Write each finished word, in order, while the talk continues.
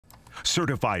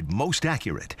certified most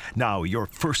accurate. Now your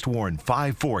First Warn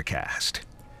 5 forecast.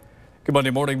 Good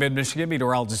Monday morning, mid-Michigan.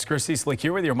 Meteorologist Chris Eastlick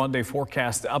here with your Monday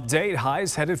forecast update.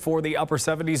 Highs headed for the upper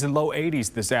 70s and low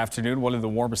 80s this afternoon. One of the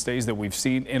warmest days that we've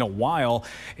seen in a while.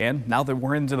 And now that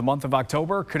we're into the month of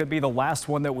October, could it be the last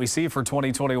one that we see for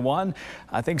 2021?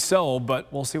 I think so,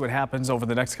 but we'll see what happens over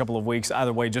the next couple of weeks.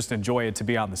 Either way, just enjoy it to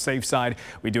be on the safe side.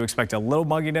 We do expect a little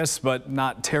mugginess, but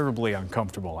not terribly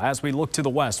uncomfortable. As we look to the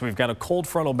west, we've got a cold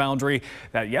frontal boundary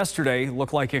that yesterday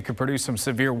looked like it could produce some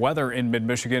severe weather in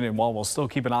mid-Michigan. And while we'll still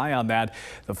keep an eye on that,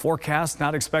 the forecast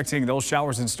not expecting those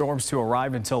showers and storms to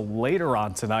arrive until later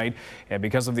on tonight. And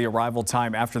because of the arrival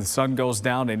time after the sun goes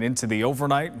down and into the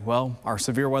overnight, well, our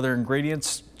severe weather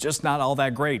ingredients just not all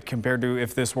that great compared to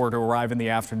if this were to arrive in the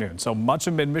afternoon. So much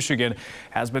of mid-Michigan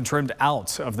has been trimmed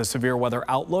out of the severe weather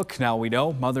outlook. Now we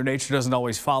know Mother Nature doesn't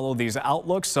always follow these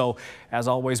outlooks, so as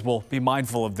always we'll be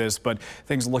mindful of this, but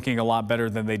things looking a lot better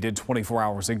than they did 24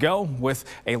 hours ago with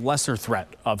a lesser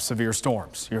threat of severe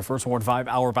storms. Your First Warn 5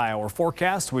 hour-by-hour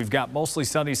forecast. We've got mostly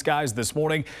sunny skies this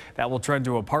morning. That will trend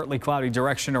to a partly cloudy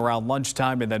direction around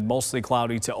lunchtime and then mostly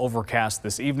cloudy to overcast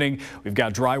this evening. We've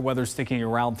got dry weather sticking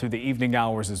around through the evening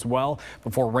hours as well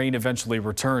before rain eventually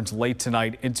returns late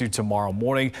tonight into tomorrow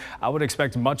morning. I would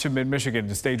expect much of mid-Michigan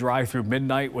to stay dry through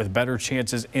midnight with better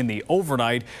chances in the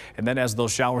overnight. And then as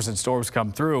those showers and storms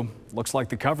come through, looks like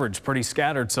the coverage pretty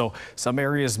scattered, so some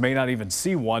areas may not even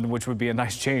see one, which would be a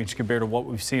nice change compared to what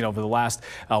we've seen over the last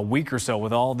week or so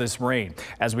with all this rain.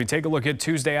 As we take a look at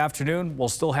Tuesday afternoon, we'll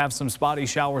still have some spotty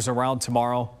showers around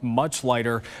tomorrow, much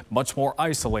lighter, much more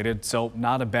isolated, so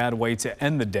not a bad way to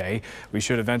end the day. We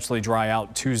should eventually dry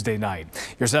out Tuesday night.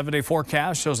 Your 7-day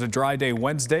forecast shows a dry day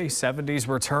Wednesday, 70s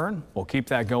return. We'll keep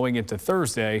that going into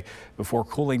Thursday before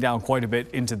cooling down quite a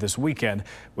bit into this weekend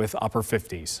with upper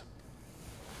 50s.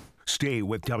 Stay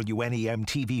with WNEM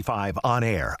TV5 on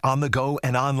air, on the go,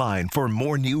 and online for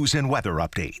more news and weather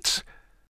updates.